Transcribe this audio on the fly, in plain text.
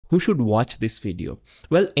who should watch this video?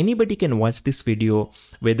 Well, anybody can watch this video,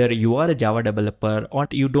 whether you are a Java developer or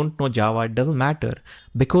you don't know Java, it doesn't matter.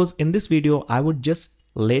 Because in this video, I would just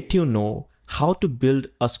let you know how to build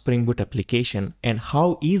a Spring Boot application and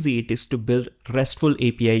how easy it is to build RESTful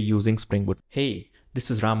API using Spring Boot. Hey,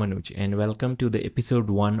 this is Ramanuj and welcome to the episode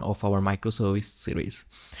 1 of our microservice series.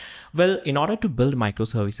 Well, in order to build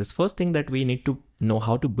microservices, first thing that we need to know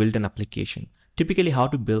how to build an application. Typically how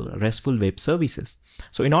to build RESTful web services.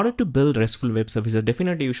 So in order to build RESTful web services,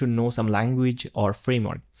 definitely you should know some language or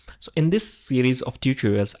framework. So in this series of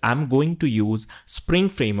tutorials, I'm going to use Spring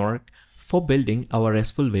Framework for building our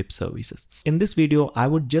RESTful web services. In this video, I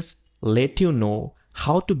would just let you know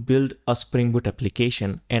how to build a Spring Boot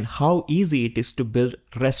application and how easy it is to build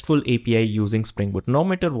RESTful API using Spring Boot. No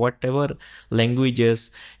matter whatever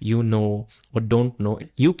languages you know or don't know,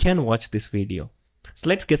 you can watch this video. So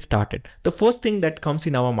let's get started. The first thing that comes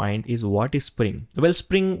in our mind is, what is Spring? Well,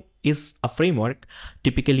 Spring is a framework,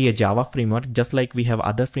 typically a Java framework, just like we have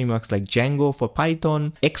other frameworks like Django for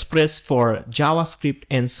Python, Express for JavaScript,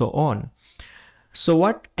 and so on. So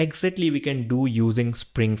what exactly we can do using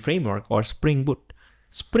Spring Framework or Spring Boot?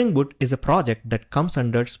 Spring Boot is a project that comes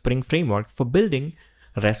under Spring Framework for building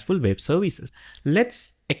RESTful web services.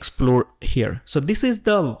 Let's explore here. So this is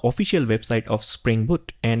the official website of Spring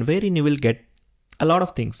Boot, and wherein you will get a lot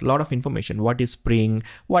of things, a lot of information. What is Spring?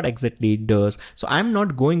 What exactly it does? So I'm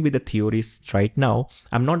not going with the theories right now.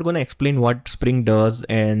 I'm not going to explain what Spring does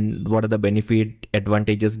and what are the benefit,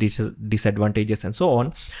 advantages, disadvantages, and so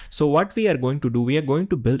on. So what we are going to do, we are going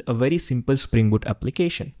to build a very simple Spring Boot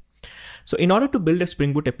application. So in order to build a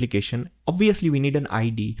Spring Boot application, obviously we need an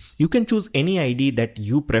ID. You can choose any ID that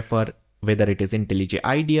you prefer, whether it is IntelliJ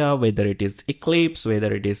IDEA, whether it is Eclipse,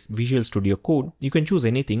 whether it is Visual Studio Code. You can choose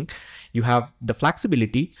anything. You have the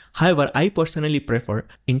flexibility. However, I personally prefer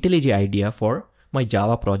IntelliJ IDEA for my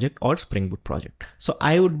Java project or Spring Boot project. So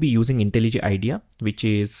I would be using IntelliJ IDEA, which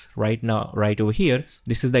is right now, right over here.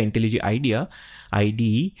 This is the IntelliJ IDEA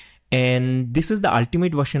IDE. And this is the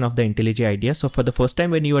ultimate version of the IntelliJ IDEA. So for the first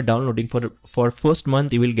time when you are downloading for first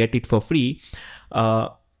month, you will get it for free.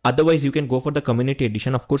 Otherwise, you can go for the community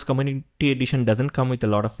edition. Of course, community edition doesn't come with a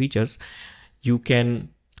lot of features. You can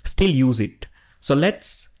still use it. So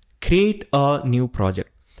let's create a new project.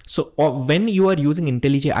 So when you are using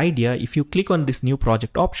IntelliJ IDEA, if you click on this new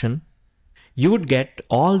project option, you would get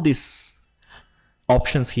all these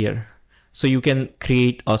options here. So you can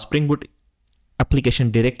create a Spring Boot application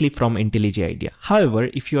directly from IntelliJ IDEA. However,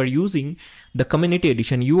 if you are using the community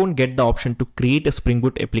edition, you won't get the option to create a Spring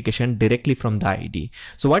Boot application directly from the IDE.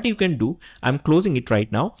 So what you can do, I'm closing it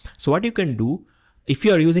right now. So what you can do, if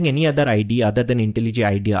you are using any other IDE other than IntelliJ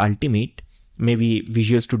IDEA Ultimate, maybe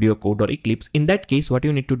Visual Studio Code or Eclipse, in that case, what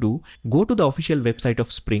you need to do, go to the official website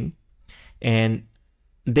of Spring, and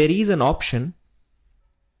there is an option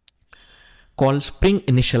called Spring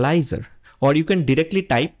Initializer, or you can directly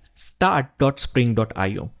type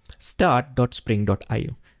start.spring.io,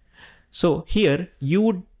 start.spring.io. So here you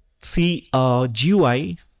would see a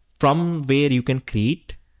GUI from where you can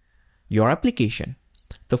create your application.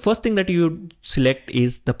 The first thing that you select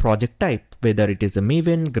is the project type, whether it is a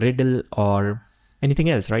Maven, Gradle, or anything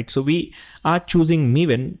else, right? So we are choosing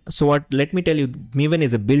Maven. So let me tell you, Maven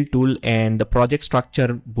is a build tool and the project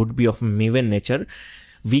structure would be of Maven nature.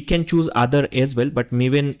 We can choose other as well, but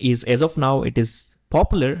Maven is, as of now, it is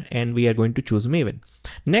popular and we are going to choose Maven.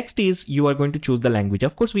 Next is you are going to choose the language.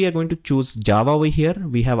 Of course, we are going to choose Java over here.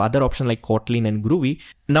 We have other options like Kotlin and Groovy.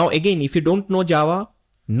 Now, again, if you don't know Java,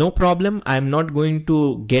 no problem. I'm not going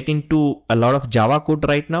to get into a lot of Java code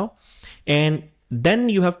right now. And then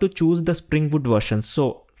you have to choose the Spring Boot version.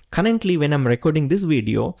 So currently, when I'm recording this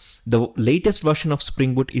video, the latest version of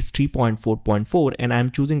Spring Boot is 3.4.4 and I'm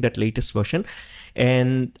choosing that latest version.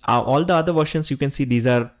 And all the other versions, you can see these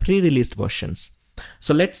are pre-released versions.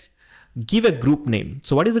 So let's give a group name.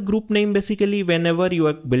 So what is a group name? Basically, whenever you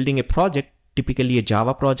are building a project, typically a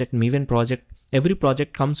Java project, Maven project, every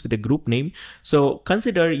project comes with a group name. So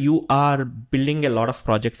consider you are building a lot of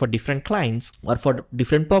projects for different clients or for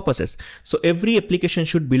different purposes. So every application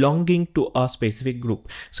should belonging to a specific group.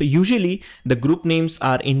 So usually the group names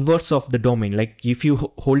are inverse of the domain. Like if you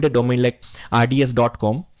hold a domain like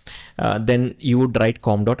rds.com, then you would write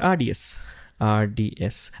com.rds.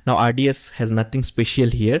 RDS. Now RDS has nothing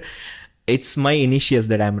special here. It's my initials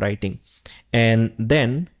that I'm writing. And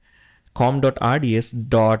then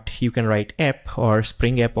com.rds. You can write app or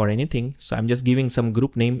Spring app or anything. So I'm just giving some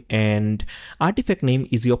group name, and artifact name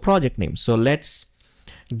is your project name. So let's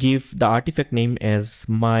give the artifact name as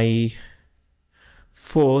my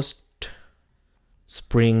first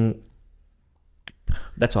Spring app.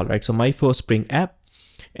 That's all right. So my first Spring app.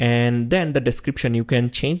 and then the description, you can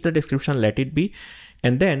change the description, let it be,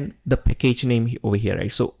 and then the package name over here,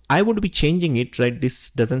 right? So I would be changing it, right? This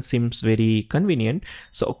doesn't seem very convenient.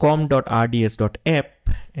 So com.rds.app,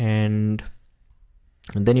 and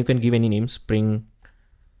then you can give any name, Spring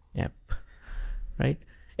app, right?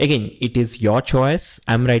 Again, it is your choice.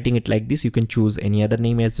 I'm writing it like this. You can choose any other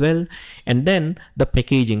name as well. And then the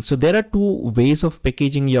packaging. So there are two ways of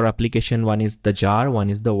packaging your application. One is the jar, one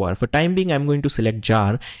is the var. For time being, I'm going to select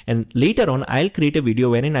jar, and later on I'll create a video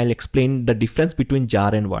wherein I'll explain the difference between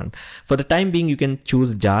jar and var. For the time being, you can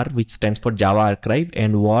choose jar, which stands for Java Archive,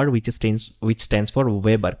 and var, which stands for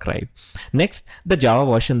Web Archive. Next, the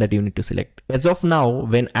Java version that you need to select. As of now,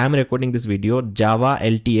 when I'm recording this video, Java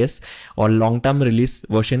LTS or long-term release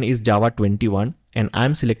version is Java 21, and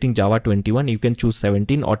I'm selecting Java 21. You can choose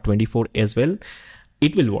 17 or 24 as well.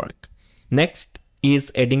 It will work. Next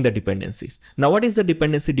is adding the dependencies. Now, what is the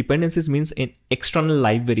dependency? Dependencies means in external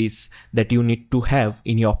libraries that you need to have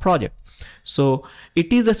in your project. So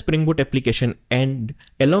it is a Spring Boot application, and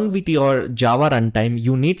along with your Java runtime,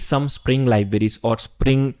 you need some Spring libraries or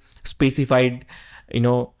Spring specified,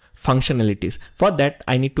 functionalities. For that,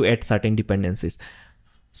 I need to add certain dependencies.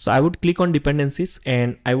 So I would click on dependencies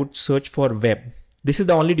and I would search for web. This is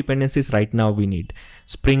the only dependencies right now we need.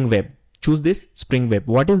 Spring Web. Choose this, Spring Web.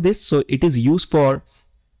 What is this? So it is used for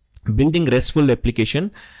building RESTful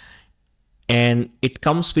application, and it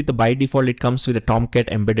comes with, by default, it comes with a Tomcat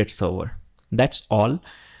embedded server. That's all.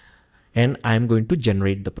 And I'm going to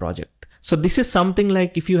generate the project. So this is something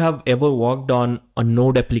like if you have ever worked on a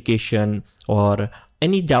Node application or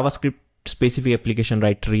any JavaScript specific application,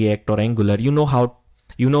 right? React or Angular,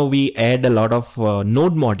 we add a lot of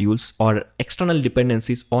node modules or external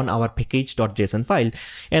dependencies on our package.json file,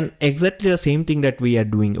 and exactly the same thing that we are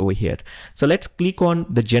doing over here. So let's click on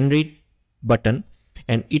the generate button,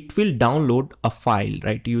 and it will download a file,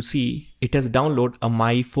 right? You see it has downloaded a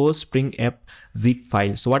my first Spring app zip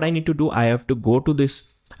file. So what I need to do, I have to go to this,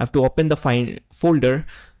 I have to open the file folder,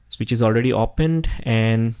 which is already opened,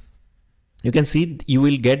 and you can see you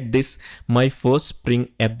will get this my first Spring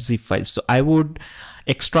app zip file. So I would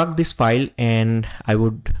extract this file and I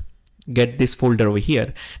would get this folder over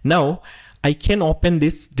here. Now I can open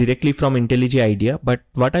this directly from IntelliJ IDEA, but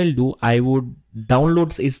what I'll do, I would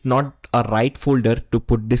downloads is not a right folder to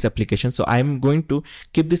put this application. So I'm going to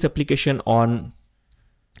keep this application on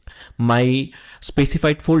my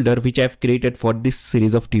specified folder, which I've created for this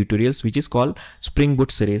series of tutorials, which is called Spring Boot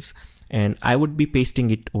series, and I would be pasting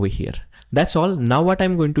it over here. That's all. Now what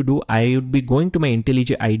I'm going to do, I would be going to my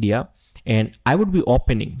IntelliJ IDEA and I would be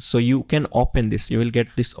opening. So you can open this, you will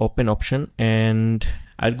get this open option, and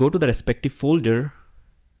I'll go to the respective folder,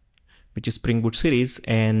 which is Spring Boot series,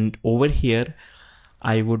 and over here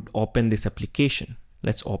I would open this application.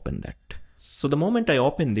 Let's open that. So the moment I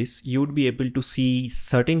open this, you would be able to see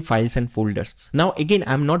certain files and folders. Now again,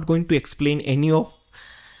 I'm not going to explain any of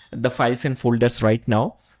the files and folders right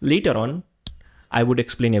now. Later on I would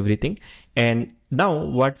explain everything. And now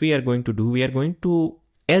what we are going to do, we are going to,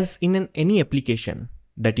 as in any application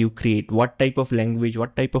that you create, what type of language,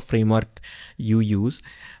 what type of framework you use,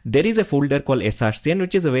 there is a folder called src, and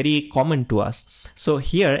which is very common to us. So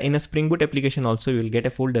here in a Spring Boot application also, you will get a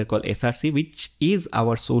folder called src, which is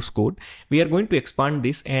our source code. We are going to expand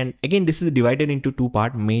this, and again, this is divided into two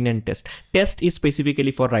parts, main and test. Test is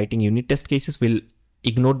specifically for writing unit test cases. We'll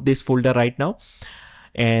ignore this folder right now,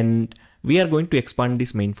 and we are going to expand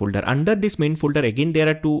this main folder. Under this main folder, again, there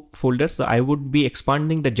are two folders. So I would be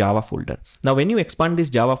expanding the Java folder. Now, when you expand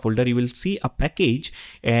this Java folder, you will see a package,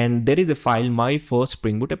 and there is a file, my first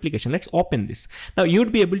Spring Boot application. Let's open this. Now you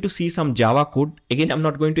would be able to see some Java code. Again, I'm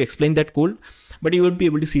not going to explain that code, but you would be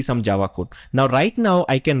able to see some Java code. Now, right now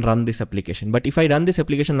I can run this application, but if I run this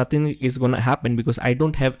application, nothing is going to happen because I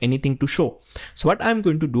don't have anything to show. So what I'm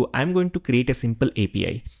going to do, I'm going to create a simple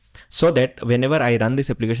API, so that whenever I run this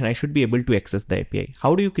application, I should be able to access the API.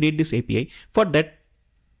 How do you create this API? For that,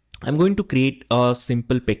 I'm going to create a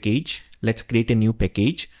simple package. Let's create a new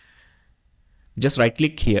package. Just right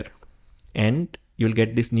click here and you'll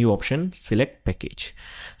get this new option, select package.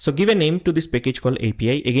 So give a name to this package called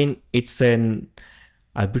API. Again, it's an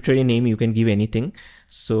arbitrary name. You can give anything.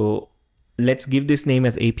 So let's give this name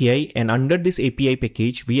as API, and under this API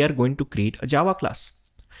package, we are going to create a Java class.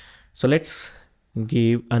 So let's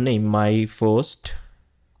give a name, my first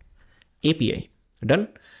API. Done.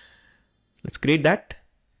 Let's create that.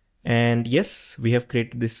 And yes, we have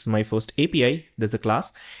created this my first API. There's a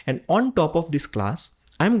class, and on top of this class,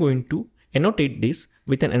 I'm going to annotate this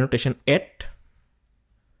with an annotation at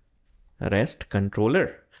REST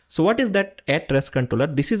controller. So what is that at REST controller?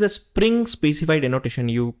 This is a Spring specified annotation.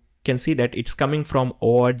 You can see that it's coming from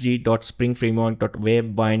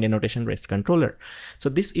org.springframework.web bind annotation REST controller. So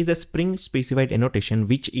this is a Spring specified annotation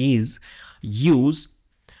which is used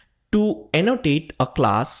to annotate a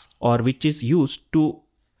class, or which is used to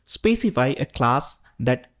specify a class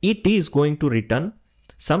that it is going to return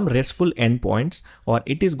some RESTful endpoints, or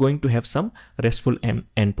it is going to have some RESTful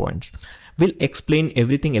endpoints. We'll explain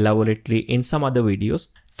everything elaborately in some other videos.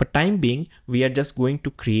 For time being, we are just going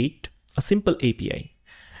to create a simple API.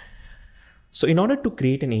 So in order to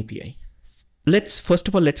create an API, first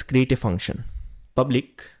of all, let's create a function.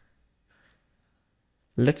 Public,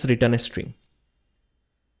 let's return a string.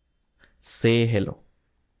 Say hello.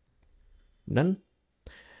 Done.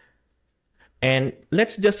 And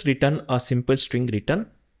let's just return a simple string,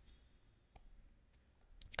 return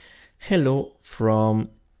hello from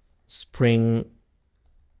Spring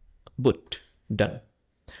Boot. Done.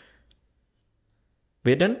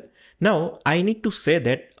 We're done. Now I need to say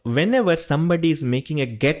that whenever somebody is making a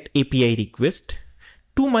get API request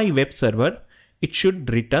to my web server, it should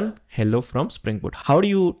return hello from Spring Boot. How do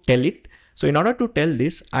you tell it? So in order to tell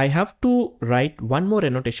this, I have to write one more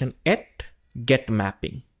annotation at get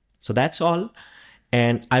mapping. So that's all.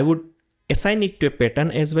 And I would assign it to a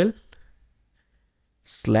pattern as well,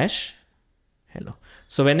 /hello.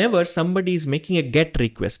 So whenever somebody is making a get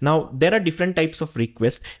request, now there are different types of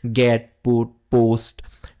requests: get, put, post,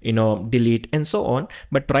 delete, and so on.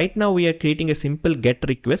 But right now we are creating a simple get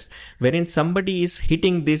request wherein somebody is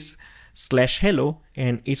hitting this /hello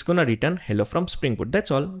and it's gonna return hello from Spring Boot.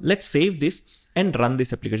 That's all. Let's save this and run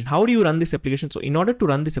this application. How do you run this application? So in order to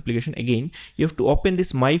run this application, again, you have to open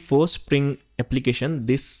this my first Spring application.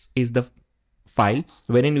 This is the file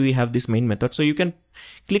wherein we have this main method. So you can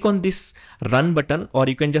click on this run button, or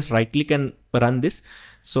you can just right click and run this.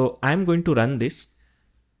 So I'm going to run this.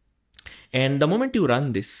 And the moment you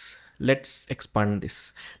run this, let's expand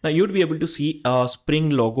this. Now you'd be able to see a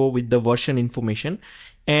Spring logo with the version information.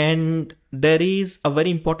 And there is a very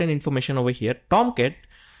important information over here. Tomcat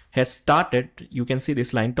has started, you can see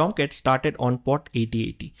this line, Tomcat started on port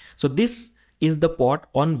 8080. So this is the port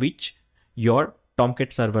on which your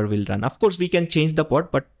Tomcat server will run. Of course, we can change the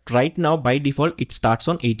port, but right now by default, it starts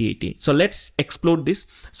on 8080. So let's explode this.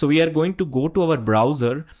 So we are going to go to our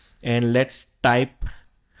browser and let's type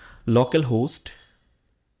localhost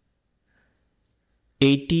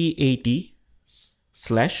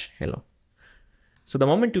 8080/hello. So the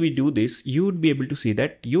moment we do this, you would be able to see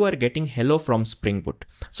that you are getting hello from Spring Boot.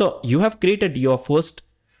 So you have created your first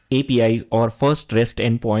APIs or first REST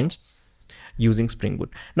endpoints using Spring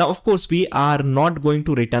Boot. Now, of course, we are not going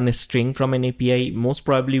to return a string from an API. Most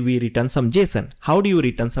probably we return some JSON. How do you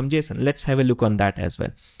return some JSON? Let's have a look on that as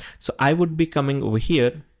well. So I would be coming over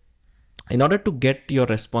here. In order to get your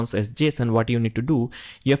response as JSON, what you need to do,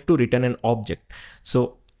 you have to return an object.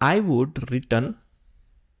 So I would return,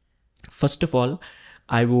 first of all,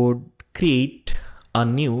 I would create a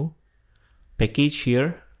new package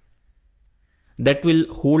here that will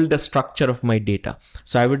hold the structure of my data.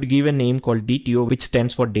 So I would give a name called DTO, which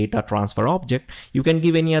stands for data transfer object. You can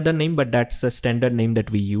give any other name, but that's a standard name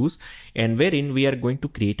that we use, and wherein we are going to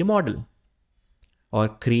create a model or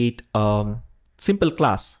create a simple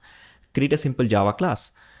class, create a simple Java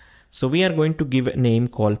class. So we are going to give a name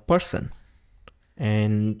called person,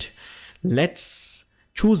 and let's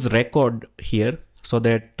choose record here. So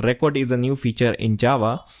that record is a new feature in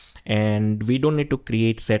Java, and we don't need to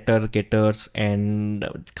create setter, getters, and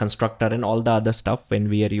constructor and all the other stuff when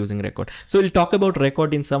we are using record. So we'll talk about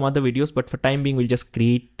record in some other videos, but for time being, we'll just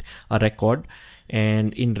create a record.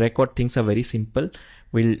 And in record, things are very simple.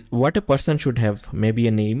 What a person should have, maybe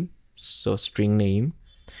a name, so string name,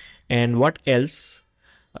 and what else?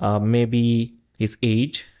 Maybe his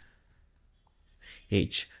age.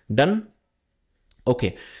 Done.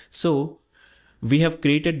 Okay, so we have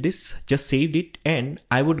created this, just saved it, and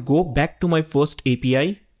I would go back to my first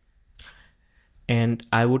API and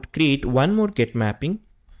I would create one more get mapping,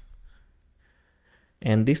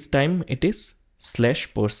 and this time it is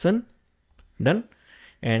 /person. Done.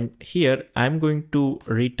 And here I'm going to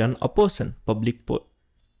return a person, public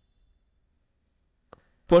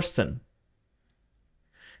person,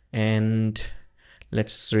 and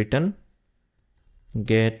let's return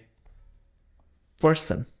get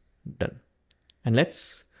person. Done. And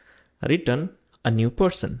let's return a new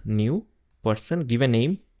person, give a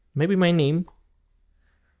name, maybe my name.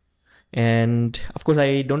 And of course,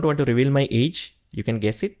 I don't want to reveal my age. You can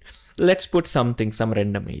guess it. Let's put some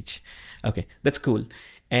random age. Okay, that's cool.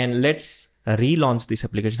 And let's relaunch this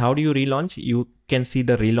application. How do you relaunch? You can see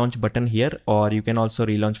the relaunch button here, or you can also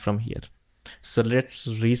relaunch from here. So let's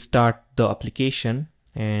restart the application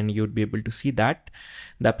and you'd be able to see that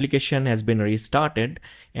the application has been restarted.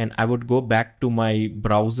 And I would go back to my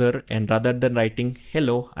browser, and rather than writing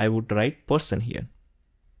hello, I would write person here.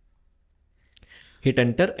 Hit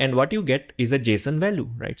enter, and what you get is a JSON value,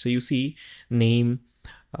 right? So you see name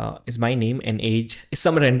is my name, and age is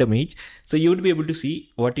some random age. So you would be able to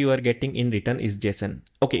see what you are getting in return is JSON.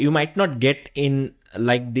 Okay, you might not get in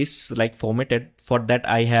like this, like formatted. For that,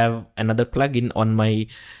 I have another plugin on my,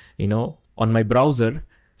 on my browser.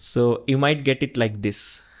 So you might get it like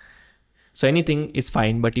this. So anything is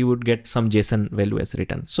fine, but you would get some JSON value as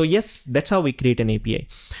written. So yes, that's how we create an API.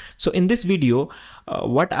 So in this video,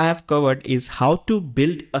 what I have covered is how to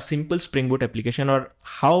build a simple Spring Boot application, or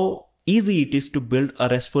how easy it is to build a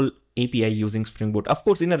RESTful API using Spring Boot. Of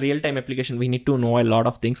course, in a real-time application, we need to know a lot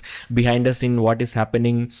of things behind the scene, what is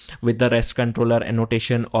happening with the REST controller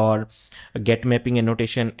annotation or get mapping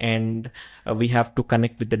annotation, and we have to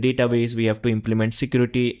connect with the database, we have to implement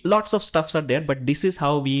security, lots of stuffs are there, but this is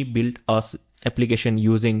how we build a application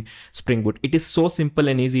using Spring Boot. It is so simple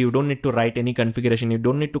and easy. You don't need to write any configuration. You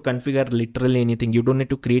don't need to configure literally anything. You don't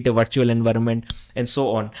need to create a virtual environment and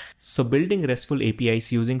so on. So building RESTful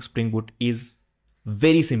APIs using Spring Boot is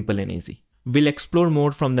very simple and easy. We'll explore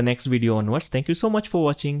more from the next video onwards. Thank you so much for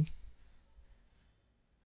watching.